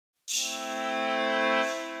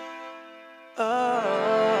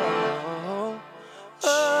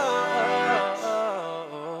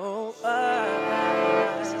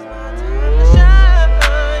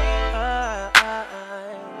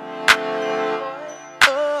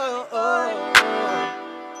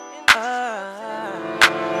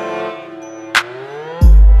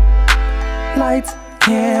Lights,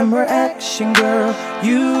 camera, action, girl,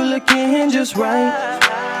 you looking just right.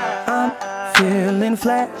 I'm feeling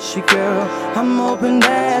flashy, girl, I'm hoping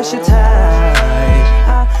that you're tight.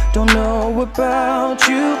 I don't know about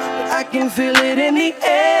you, but I can feel it in the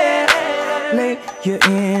air. Lay your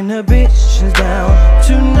inhibitions down,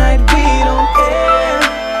 tonight we don't care,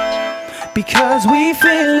 because we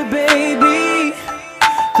feel it, baby.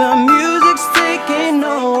 The music's taking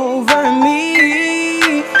over me.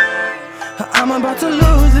 I'm about to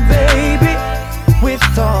lose it, baby, with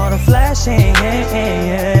all the flashing.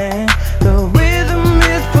 The rhythm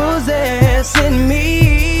is possessing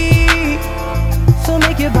me. So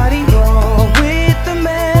make your body roll with the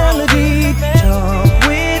melody, jump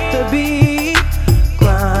with the beat,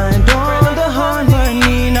 grind on the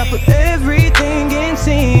harmony, now put everything in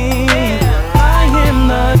sync. I am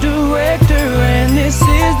the director and this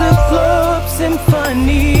is the Club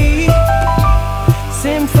Symphony.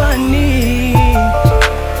 Symphony.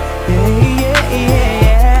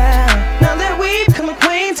 Yeah. Now that we've become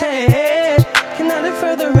acquainted, can I live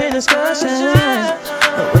further in discussion?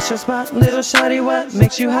 What's your spot, little shawty? What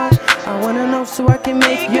makes you hot? I wanna know so I can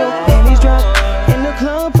make your panties drop. In the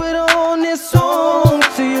club, put on this song,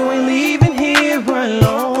 so you ain't leaving here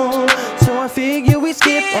alone. So I figure we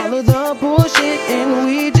skip all of the bullshit and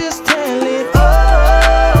we just tell it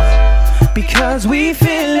all, because we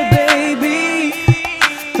feel it, baby.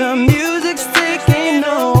 The music's taking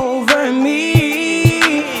over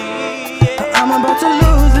me. I'm about to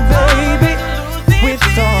lose it, baby, with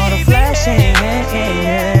all the flashing.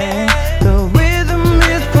 The rhythm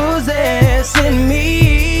is possessing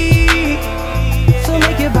me. So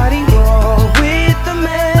make your body roll with the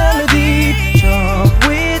melody, jump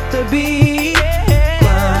with the beat,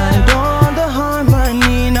 grind on the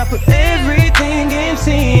harmony, now put everything in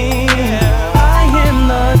sync. I am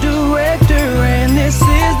the director and this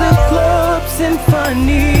is the Club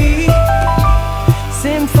Symphony.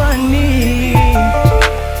 Symphony.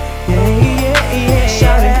 Yeah.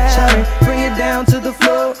 Shout it, bring it down to the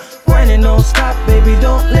floor. Grinding, don't stop, baby,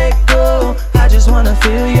 don't let go. I just wanna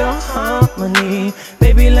feel your harmony.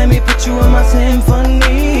 Baby, let me put you in my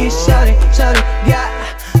symphony. Shout it, got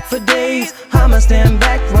for days. I'ma stand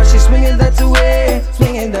back while she swinging that away,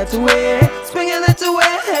 swinging that away, swinging that away.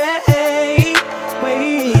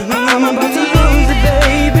 I'm about to lose it,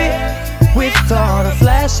 baby, with all the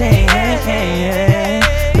flashing.